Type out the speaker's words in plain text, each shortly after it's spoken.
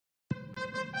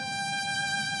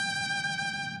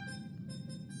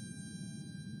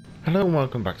Hello and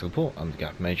welcome back to the port. I'm the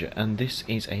Galloping Major, and this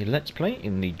is a Let's Play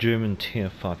in the German Tier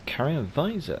 5 carrier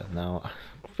Weser. Now,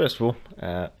 first of all,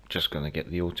 just going to get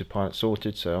the autopilot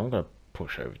sorted, so I'm going to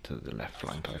push over to the left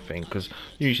flank, I think, because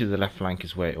usually the left flank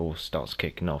is where it all starts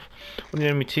kicking off. On the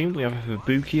enemy team, we have a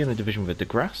Kabuki in the division with De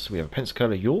Grasse, we have a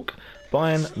Pensacola York,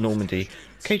 Bayern, Normandy,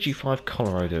 KG5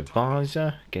 Colorado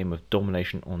Weser, game of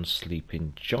domination on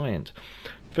Sleeping Giant.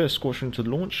 First squadron to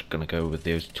launch, going to go with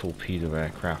those torpedo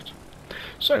aircraft.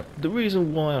 So, the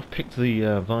reason why I've picked the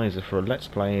Weser for a Let's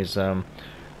Play is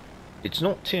it's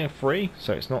not Tier 3,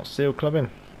 so it's not Steel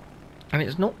Clubbing, and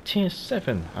it's not Tier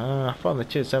 7. I find the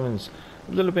Tier 7's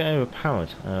a little bit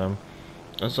overpowered, and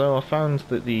so I found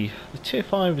that the Tier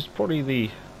 5 is probably the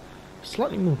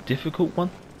slightly more difficult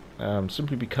one,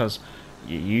 simply because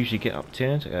you usually get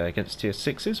up-tiered against Tier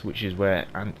 6s, which is where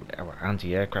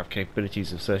anti-aircraft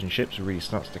capabilities of certain ships really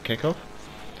starts to kick off,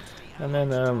 and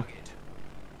then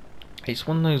it's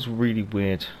one of those really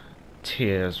weird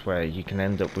tiers where you can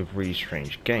end up with really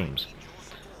strange games.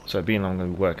 So being I'm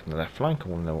going to be working the left flank, I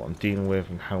want to know what I'm dealing with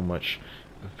and how much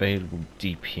available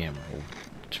DPM or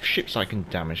ships I can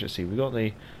damage. Let's see, we've got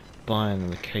the Bayern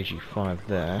and the KG5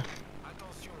 there.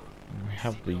 And we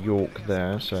have the York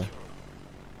there, so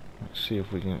let's see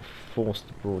if we can force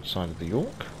the broadside of the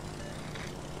York.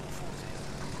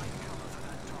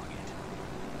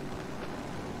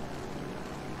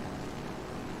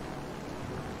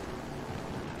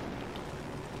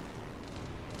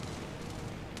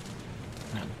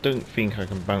 I don't think I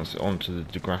can bounce it onto the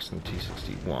De Grasse and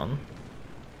T61.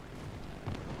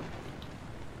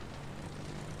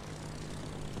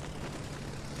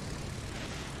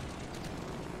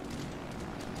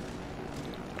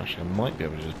 Actually, I might be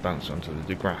able to just bounce it onto the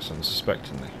De Grasse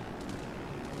unsuspectingly.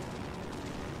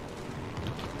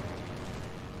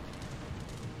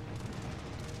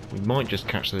 We might just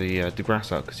catch the De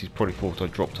Grasse out because he's probably thought I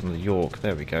dropped on the York.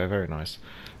 There we go, very nice.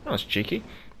 That was cheeky.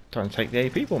 Time to take the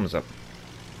AP bombers up.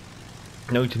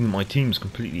 Noting that my team's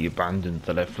completely abandoned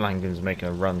the left flank and is making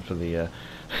a run for the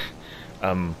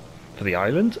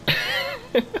island.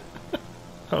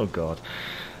 Oh god.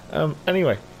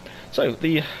 Anyway, so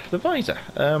the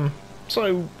Weser.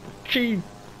 So she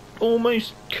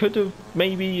almost could have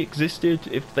maybe existed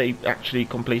if they actually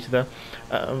completed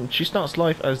her. She starts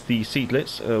life as the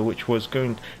Seedlitz, which was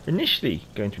initially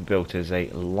going to be built as a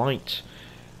light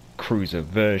cruiser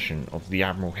version of the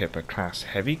Admiral Hipper class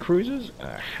heavy cruisers.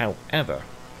 However,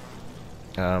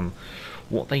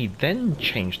 what they then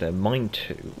changed their mind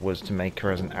to was to make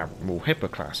her as an Admiral Hipper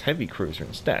class heavy cruiser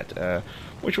instead,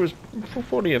 which was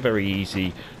probably a very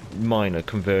easy minor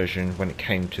conversion when it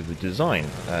came to the design,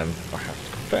 I have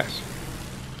to confess.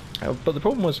 But the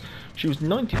problem was she was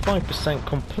 95%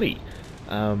 complete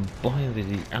by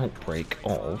the outbreak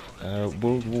of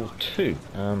World War II,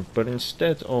 but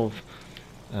instead of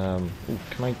ooh,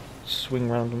 can I swing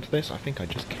round onto this? I think I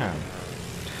just can.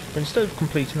 But instead of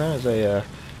completing that as a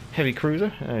heavy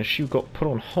cruiser, she got put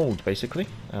on hold basically,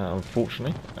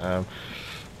 unfortunately,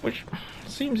 which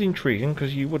seems intriguing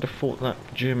because you would have thought that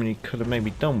Germany could have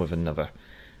maybe done with another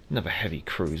heavy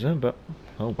cruiser, but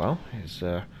oh well, it's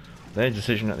their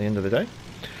decision at the end of the day.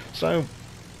 So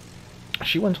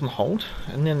she went on hold,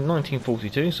 and then in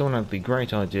 1942 someone had the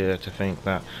great idea to think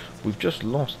that we've just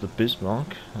lost the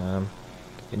Bismarck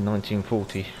in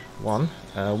 1941,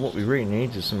 what we really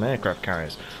need is some aircraft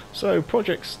carriers. So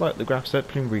projects like the Graf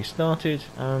Zeppelin restarted,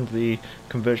 and the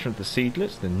conversion of the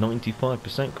Seedlitz, the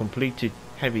 95% completed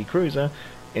heavy cruiser,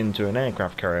 into an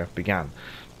aircraft carrier began.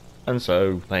 And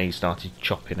so they started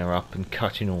chopping her up and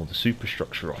cutting all the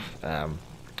superstructure off,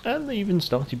 and they even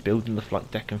started building the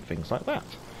flight deck and things like that.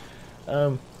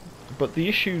 But the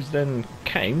issues then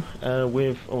came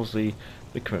with obviously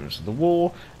the commitments of the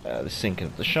war, the sinking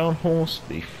of the Scharnhorst,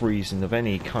 the freezing of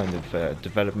any kind of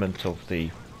development of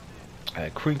the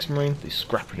Kriegsmarine, the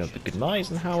scrapping of the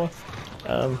Eisenhower,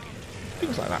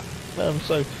 things like that.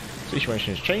 So the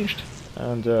situation has changed,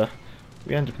 and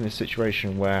we end up in this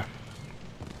situation where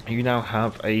you now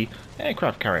have a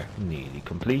aircraft carrier, nearly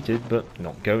completed but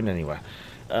not going anywhere.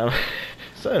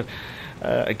 So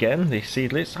again, the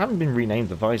Seedlitz, having been renamed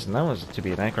the Weser now as to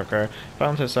be an aircraft carrier,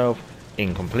 found herself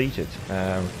incompleted.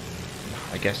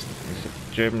 I guess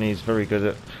Germany is very good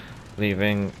at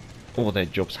leaving all their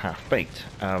jobs half-baked,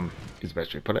 is the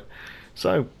best way to put it.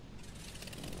 So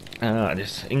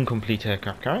this incomplete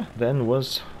aircraft carrier then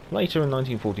was later in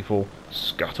 1944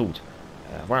 scuttled.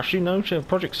 Well, actually no, the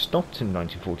project stopped in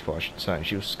 1944, I should say.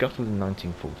 She was scuttled in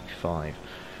 1945.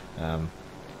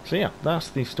 So yeah, that's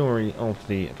the story of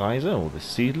the Weser, or the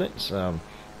Seedlitz,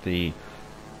 the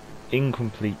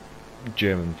incomplete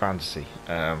German fantasy.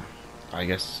 I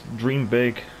guess, dream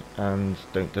big and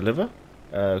don't deliver.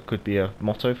 Could be a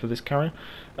motto for this carrier.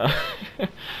 Uh,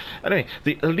 anyway,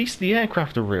 at least the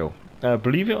aircraft are real.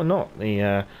 Believe it or not,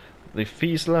 the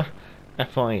Fiesler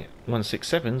FI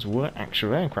 167s were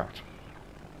actual aircraft.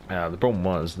 The problem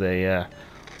was they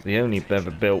only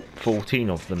ever built 14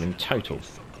 of them in total.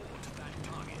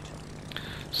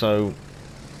 So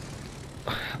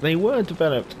they were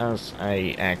developed as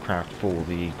a aircraft for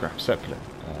the Graf Zeppelin,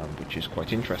 which is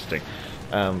quite interesting.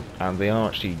 And they are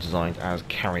actually designed as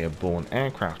carrier-borne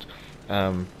aircraft.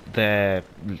 Their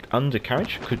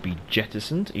undercarriage could be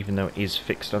jettisoned, even though it is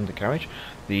fixed undercarriage.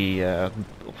 The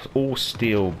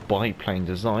all-steel biplane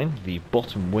design, the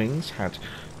bottom wings had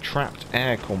trapped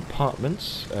air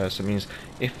compartments, so it means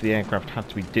if the aircraft had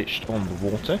to be ditched on the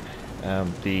water,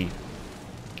 the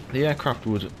aircraft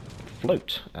would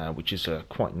float, which is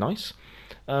quite nice.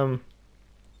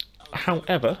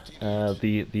 However,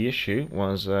 the issue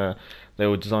was they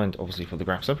were designed obviously for the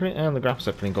Graf Zeppelin, and the Graf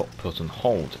Zeppelin got put on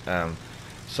hold.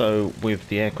 So with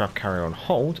the aircraft carrier on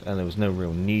hold, and there was no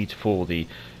real need for the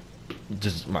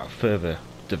further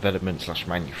development /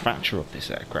 manufacture of this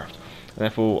aircraft.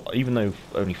 Therefore, even though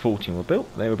only 14 were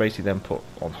built, they were basically then put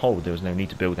on hold. There was no need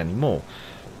to build any more.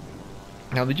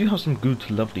 Now they do have some good,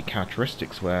 lovely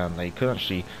characteristics where they could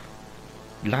actually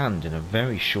land in a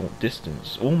very short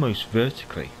distance, almost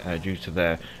vertically, due to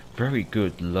their very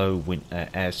good low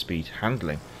airspeed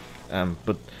handling.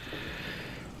 But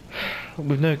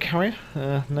with no carrier,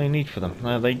 no need for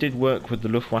them. They did work with the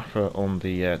Luftwaffe on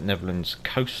the Netherlands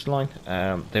coastline.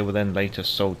 They were then later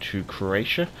sold to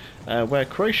Croatia, where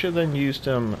Croatia then used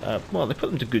them, well, they put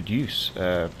them to good use,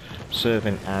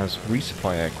 serving as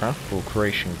resupply aircraft for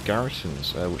Croatian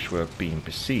garrisons, which were being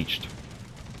besieged,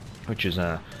 which is,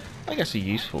 I guess, a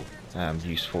useful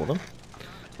use for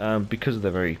them, because of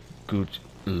their very good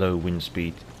low wind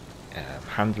speed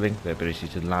handling, their ability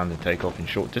to land and take off in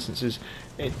short distances.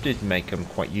 It did make them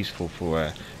quite useful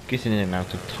for getting in and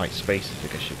out of tight spaces, I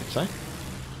guess you could say.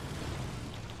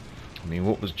 I mean,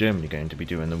 what was Germany going to be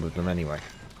doing with them anyway?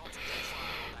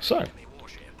 So,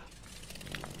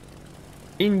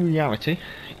 in reality,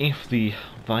 if the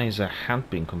Weser had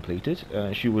been completed,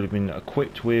 she would have been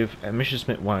equipped with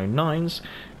Messerschmitt 109s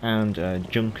and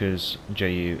Junkers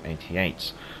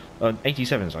Ju-88s.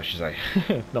 87s, I should say,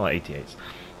 not 88s.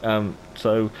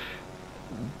 So,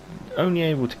 only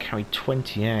able to carry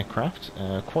 20 aircraft,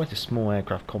 quite a small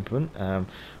aircraft complement,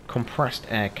 compressed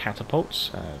air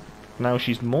catapults. Now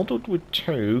she's modelled with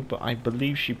 2, but I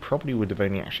believe she probably would have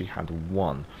only actually had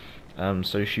 1.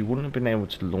 So she wouldn't have been able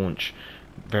to launch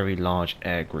very large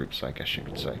air groups, I guess you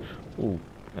could say. Ooh,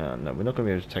 no, we're not going to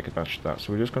be able to take advantage of that,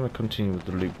 so we're just going to continue with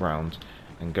the loop round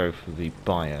and go for the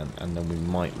Bayern, and then we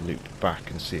might loop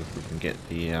back and see if we can get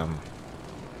the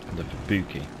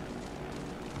Fubuki.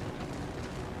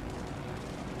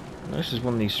 This is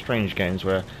one of these strange games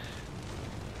where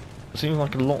it seems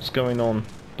like a lot's going on,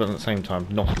 but at the same time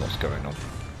not a lot's going on.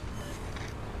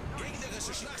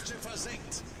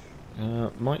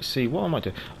 Might see what I might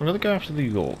do. I'm going to go after the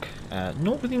York,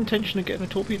 not with the intention of getting a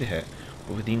torpedo hit,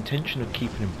 but with the intention of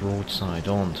keeping a broadside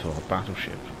on to our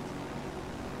battleship.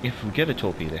 If we get a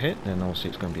torpedo hit, then obviously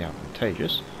it's going to be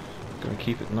advantageous. I'm going to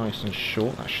keep it nice and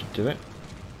short, that should do it.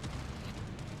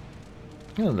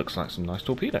 Yeah, it looks like some nice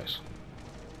torpedoes.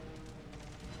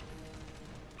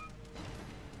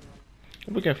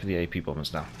 We'll go for the AP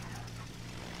bombers now.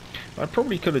 I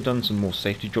probably could have done some more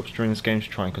safety drops during this game to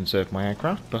try and conserve my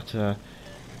aircraft, but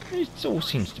it all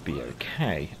seems to be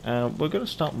okay. We're going to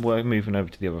start moving over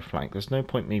to the other flank. There's no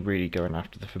point me really going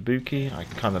after the Fubuki. I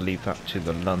can kind of leave that to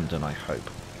the London, I hope.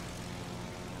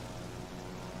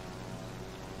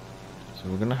 So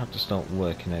we're going to have to start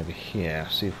working over here,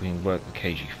 see if we can work the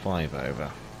KG-5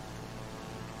 over.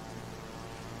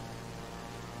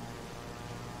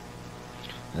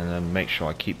 And then make sure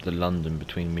I keep the London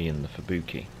between me and the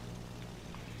Fubuki.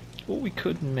 Or we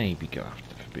could maybe go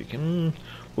after the Fubuki.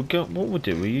 What we'll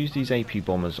do, we'll use these AP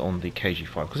bombers on the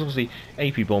KG-5, because obviously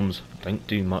AP bombs don't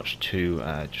do much to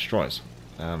destroyers.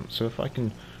 So if I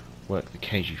can work the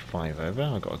KG-5 over,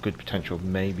 I've got a good potential of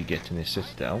maybe getting this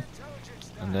Citadel.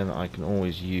 And then I can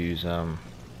always use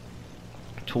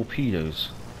torpedoes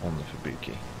on the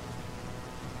Fubuki.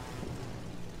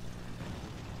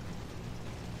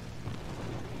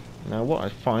 Now what I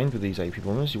find with these AP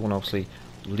bombers, you want to obviously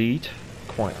lead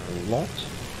quite a lot,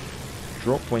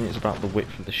 drop when it's about the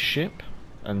width of the ship,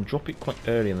 and drop it quite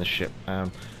early in the ship,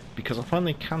 because I find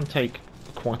they can take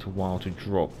quite a while to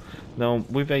drop. Now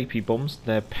with AP bombs,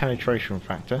 their penetration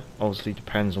factor obviously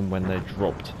depends on when they're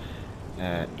dropped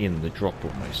in the drop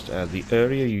almost. The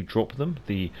earlier you drop them,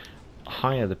 the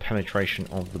higher the penetration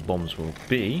of the bombs will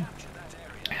be,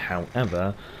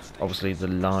 However, obviously the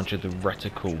larger the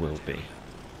reticle will be,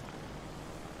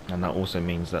 and that also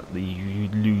means that you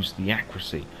lose the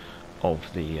accuracy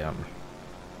of the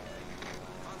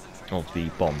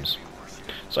bombs.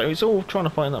 So it's all trying to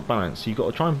find that balance. You've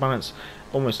got to try and balance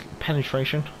almost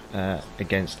penetration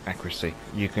against accuracy.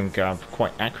 You can have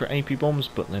quite accurate AP bombs,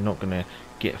 but they're not going to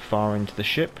get far into the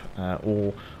ship,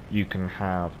 or you can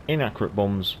have inaccurate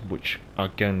bombs which are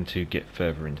going to get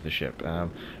further into the ship.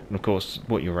 And of course,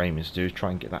 what your aim is to do is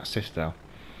try and get that citadel.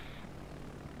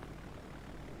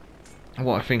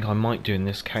 What I think I might do in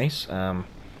this case, I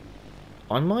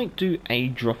might do a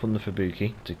drop on the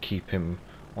Fubuki to keep him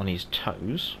on his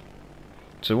toes.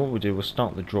 So what we'll do, we'll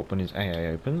start the drop when his AA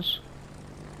opens.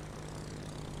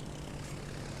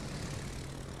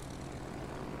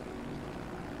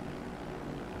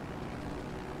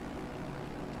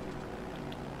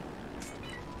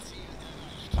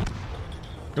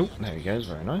 Oh, there he goes,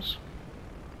 very nice.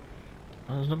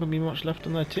 Well, there's not going to be much left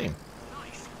on their team.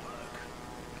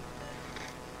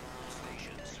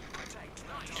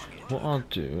 What I'll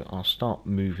do, I'll start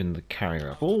moving the carrier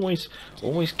up. Always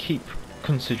keep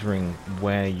considering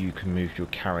where you can move your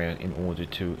carrier in order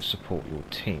to support your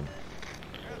team.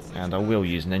 And I will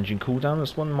use an engine cooldown.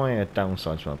 That's one of my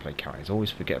downsides when I play carriers. I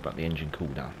always forget about the engine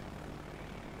cooldown.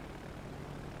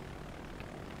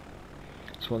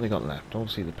 So what have they got left?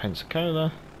 Obviously the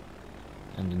Pensacola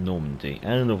and the Normandy,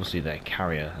 and obviously their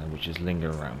carrier, which is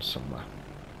lingering around somewhere.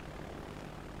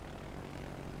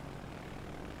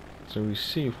 So we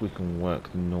see if we can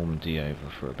work the Normandy over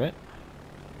for a bit.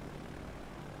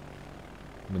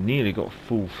 We've nearly got a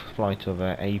full flight of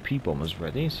AP bombers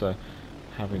ready, so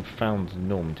having found the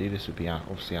Normandy, this would be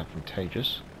obviously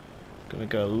advantageous. Gonna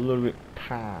go a little bit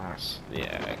past,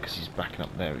 yeah, because he's backing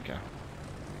up. There we go.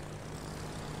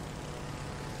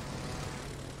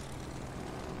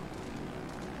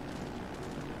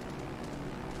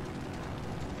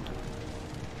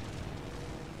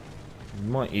 We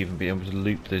might even be able to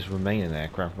loop this remaining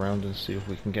aircraft round and see if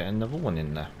we can get another one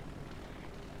in there,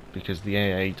 because the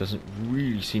AA doesn't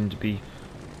really seem to be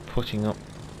putting up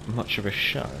much of a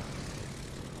show.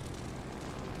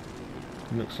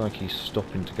 Looks like he's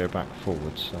stopping to go back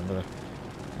forward, so I'm going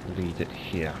to lead it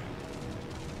here.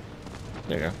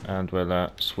 There we go, and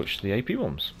we'll switch to the AP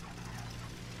bombs.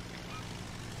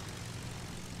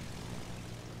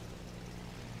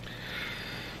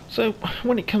 So,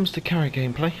 when it comes to carrier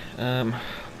gameplay,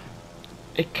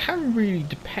 it can really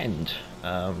depend.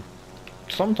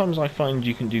 Sometimes I find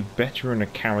you can do better in a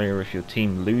carrier if your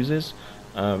team loses,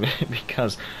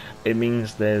 because it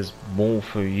means there's more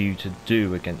for you to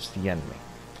do against the enemy.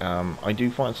 I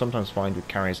do sometimes find with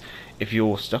carriers, if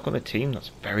you're stuck on a team that's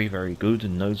very, very good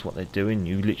and knows what they're doing,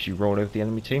 you literally roll over the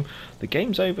enemy team, the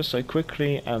game's over so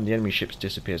quickly and the enemy ships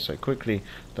disappear so quickly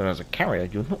that as a carrier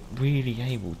you're not really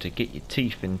able to get your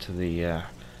teeth into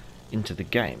the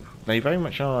game. They very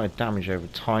much are a damage over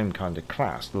time kind of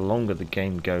class. The longer the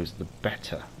game goes, the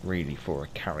better really for a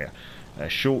carrier.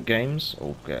 Short games,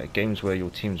 or games where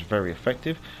your team's very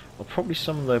effective, are probably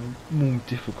some of the more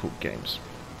difficult games.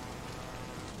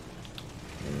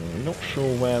 Not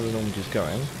sure where the Normandy's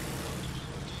going.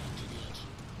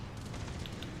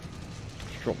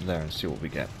 Let's drop there and see what we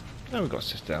get. Oh, we've got a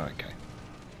citadel, okay.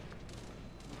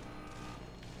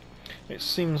 It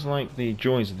seems like the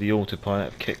joys of the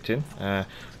autopilot have kicked in.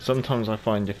 Sometimes I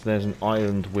find if there's an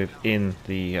island within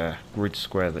the grid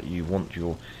square that you want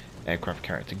your aircraft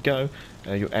carrier to go,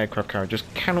 your aircraft carrier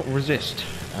just cannot resist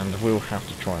and will have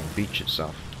to try and beach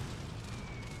itself.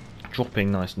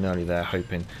 Dropping nice and early there,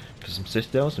 hoping for some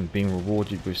citadels and being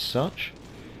rewarded with such.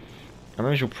 And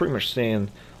as you're pretty much seeing,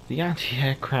 the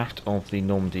anti-aircraft of the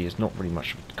Normandy is not really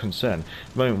much of a concern.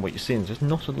 At the moment what you're seeing is there's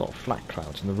not a lot of flak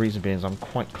clouds, and the reason being is I'm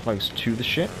quite close to the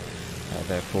ship,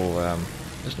 therefore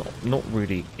it's not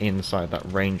really inside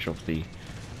that range of the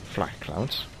flak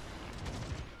clouds.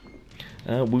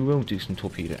 We will do some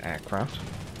torpedo aircraft,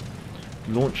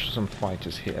 launch some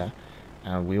fighters here,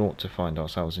 and we ought to find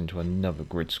ourselves into another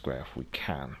grid square if we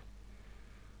can.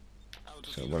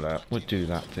 So we'll do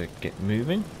that to get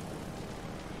moving.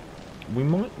 We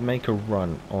might make a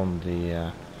run on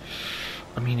the...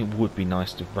 I mean, it would be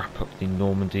nice to wrap up the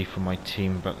Normandy for my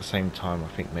team, but at the same time I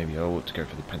think maybe I ought to go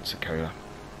for the Pensacola.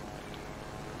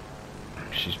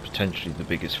 She's potentially the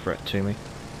biggest threat to me,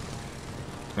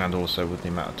 and also with the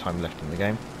amount of time left in the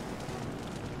game.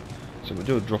 So we'll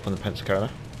do a drop on the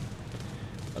Pensacola,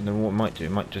 and then what we might do,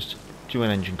 we might just do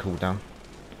an engine cooldown,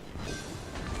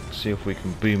 see if we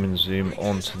can boom and zoom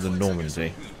onto the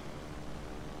Normandy.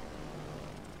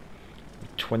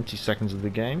 20 seconds of the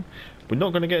game. We're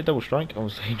not going to get a double strike,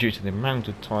 obviously, due to the amount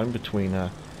of time between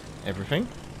everything.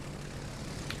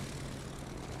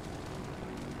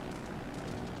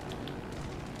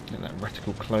 Let that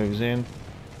reticle close in.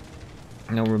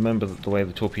 Now remember that the way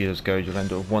the torpedoes go, you'll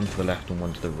end up with one to the left and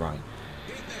one to the right.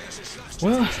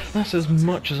 Well, that's as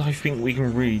much as I think we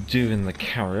can really do in the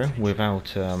carrier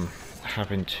without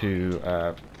having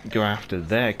to go after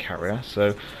their carrier,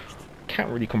 so can't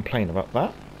really complain about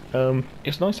that.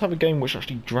 It's nice to have a game which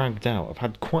actually dragged out. I've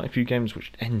had quite a few games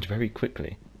which end very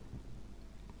quickly.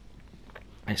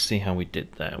 Let's see how we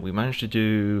did there. We managed to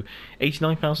do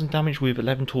 89,000 damage with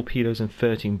 11 torpedoes and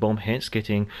 13 bomb hits,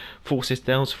 getting 4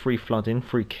 citadels, 3 flooding,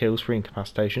 3 kills, 3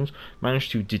 incapacitations.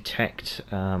 Managed to detect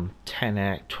 10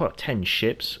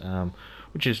 ships,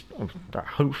 which is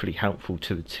hopefully helpful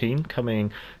to the team.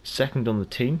 Coming second on the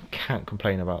team, can't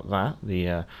complain about that.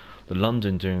 The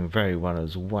London doing very well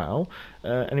as well.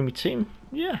 Enemy team,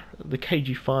 yeah, the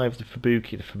KG5, the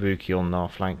Fubuki on our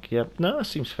flank. Yep, no, that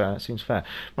seems fair. That seems fair.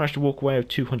 Managed to walk away with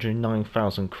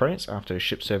 209,000 credits after a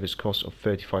ship service cost of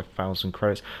 35,000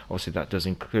 credits. Obviously, that does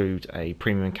include a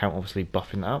premium account, obviously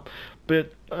buffing that up.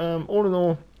 But all in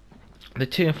all, the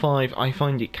tier 5, I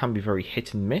find it can be very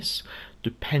hit and miss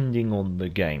depending on the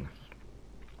game.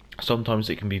 Sometimes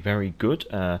it can be very good,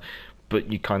 but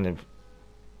you kind of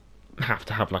have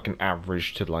to have like an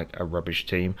average to like a rubbish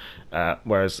team,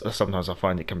 whereas sometimes I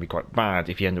find it can be quite bad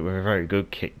if you end up with a very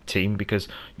good team because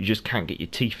you just can't get your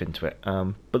teeth into it.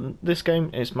 But this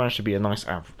game, it's managed to be a nice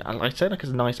like I say, like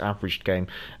it's a nice average game.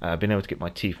 Being able to get my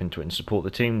teeth into it and support the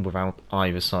team without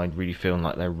either side really feeling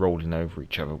like they're rolling over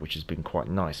each other, which has been quite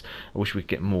nice. I wish we could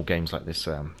get more games like this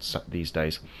these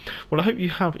days. Well, I hope you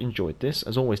have enjoyed this.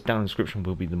 As always, down in the description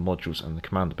will be the modules and the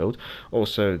commander build.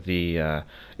 Also the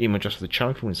email address for the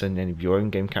channel if you want to send any of your own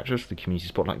game captures for the community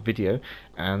spotlight video,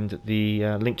 and the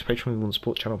link to Patreon if you want to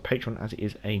support the channel on Patreon, as it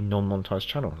is a non-monetized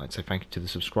channel. I'd like to say thank you to the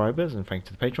subscribers and thank you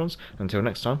to the patrons. Until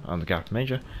next time, I'm the Galloping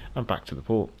Major, and back to the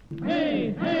port.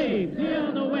 Hey, hey,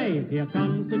 clear the way, here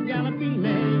comes the Galloping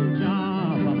Major.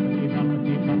 Bumpity,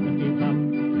 bumpity, bumpity, bump.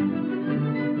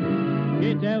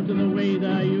 Get out of the way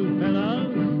there, you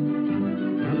fellows,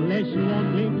 unless you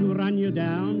want me to run you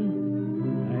down.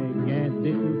 I guess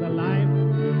this is the life.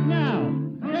 Now,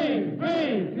 hey,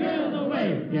 hey, clear the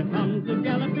way, here comes the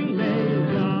Galloping Major.